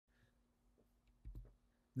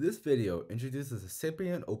This video introduces the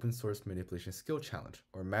SAPIEN Open Source Manipulation Skill Challenge,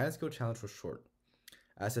 or ManaSkill Challenge for short.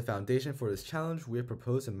 As a foundation for this challenge, we have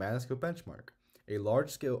proposed a ManaSkill benchmark, a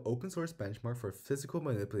large-scale open-source benchmark for physical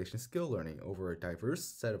manipulation skill learning over a diverse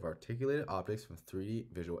set of articulated objects from 3D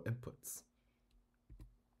visual inputs.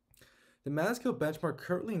 The ManaSkill benchmark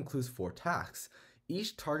currently includes 4 tasks,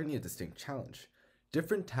 each targeting a distinct challenge.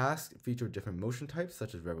 Different tasks feature different motion types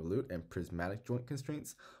such as revolute and prismatic joint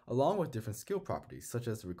constraints, along with different skill properties such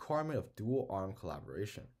as the requirement of dual arm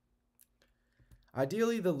collaboration.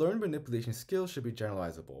 Ideally, the learned manipulation skills should be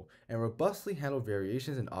generalizable and robustly handle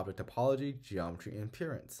variations in object topology, geometry, and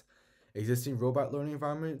appearance. Existing robot learning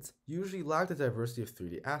environments usually lack the diversity of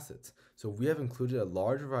 3D assets, so we have included a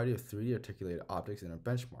large variety of 3D articulated objects in our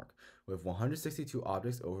benchmark, with 162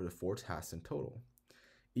 objects over the 4 tasks in total.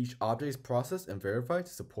 Each object is processed and verified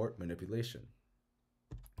to support manipulation.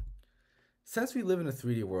 Since we live in a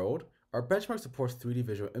 3D world, our benchmark supports 3D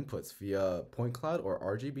visual inputs via point cloud or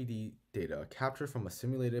RGBD data captured from a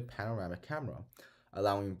simulated panoramic camera,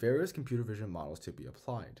 allowing various computer vision models to be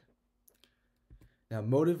applied. Now,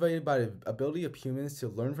 motivated by the ability of humans to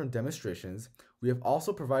learn from demonstrations, we have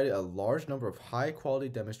also provided a large number of high-quality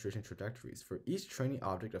demonstration trajectories for each training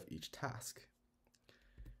object of each task.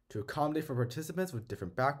 To accommodate for participants with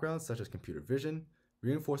different backgrounds such as computer vision,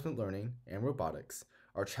 reinforcement learning, and robotics,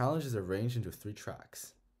 our challenge is arranged into 3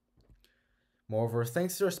 tracks. Moreover,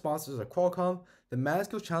 thanks to our sponsors at Qualcomm, the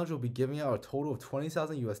ManaSkill Challenge will be giving out a total of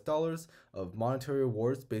 $20,000 of monetary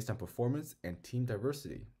awards based on performance and team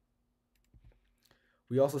diversity.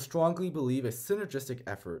 We also strongly believe a synergistic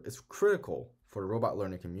effort is critical for the robot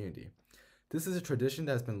learning community. This is a tradition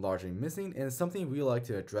that has been largely missing and is something we like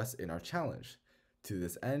to address in our challenge. To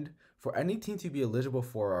this end, for any team to be eligible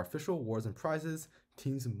for our official awards and prizes,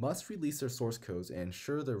 teams must release their source codes and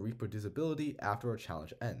ensure their reproducibility after our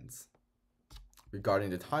challenge ends.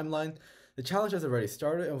 Regarding the timeline, the challenge has already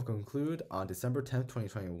started and will conclude on December 10,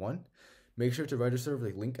 2021. Make sure to register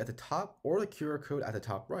with the link at the top or the QR code at the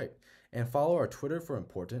top right, and follow our Twitter for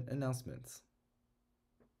important announcements.